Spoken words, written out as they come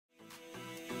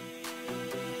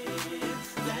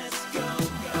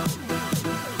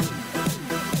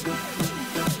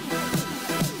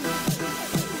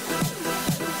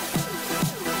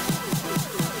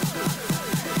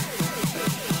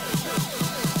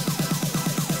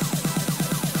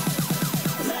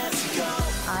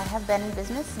have been in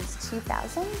business since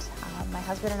 2000. My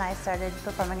husband and I started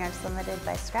Performing Arts Limited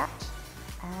by scratch,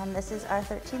 and this is our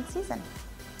 13th season.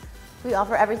 We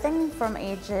offer everything from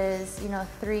ages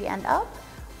 3 and up.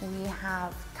 We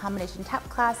have combination tap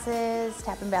classes,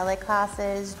 tap and ballet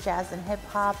classes, jazz and hip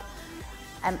hop.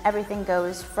 Everything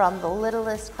goes from the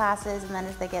littlest classes, and then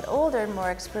as they get older and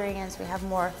more experienced, we have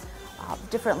more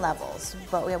different levels.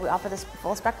 But we offer this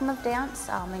full spectrum of dance,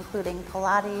 including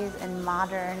Pilates and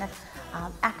modern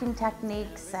acting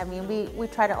techniques. I mean, we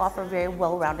try to offer a very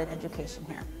well-rounded education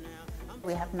here.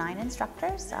 We have 9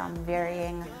 instructors,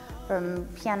 varying from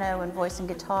piano and voice and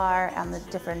guitar and the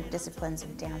different disciplines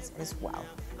of dance as well.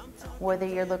 Whether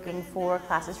you're looking for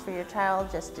classes for your child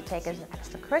just to take as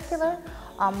extracurricular,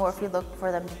 or if you look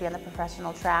for them to be on the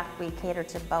professional track, we cater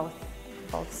to both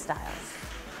styles.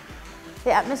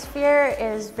 The atmosphere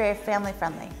is very family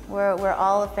friendly. We're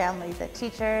all a family, the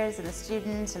teachers and the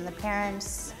students and the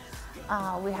parents.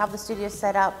 We have the studio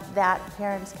set up that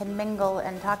parents can mingle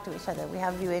and talk to each other. We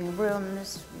have viewing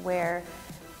rooms where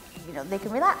they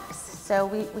can relax. So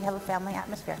we have a family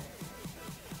atmosphere.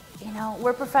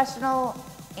 We're professional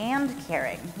and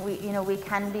caring. We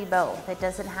can be both. It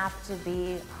doesn't have to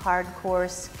be hardcore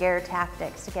scare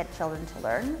tactics to get children to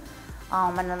learn.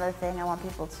 Another thing I want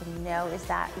people to know is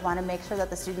that we want to make sure that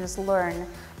the students learn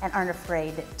and aren't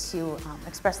afraid to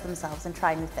express themselves and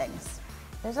try new things.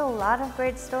 There's a lot of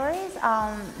great stories.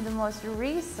 The most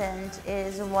recent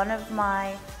is one of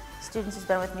my students who's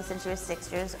been with me since she was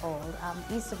 6 years old.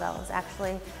 Isabel has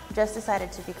actually just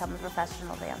decided to become a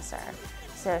professional dancer.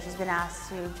 So she's been asked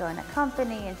to join a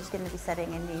company, and she's going to be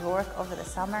studying in New York over the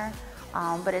summer.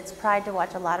 But it's pride to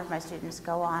watch a lot of my students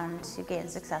go on to gain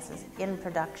successes in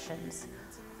productions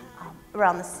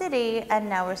around the city, and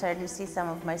now we're starting to see some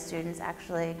of my students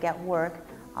actually get work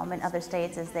in other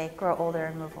states as they grow older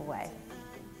and move away.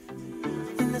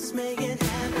 Let's make it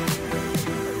happen.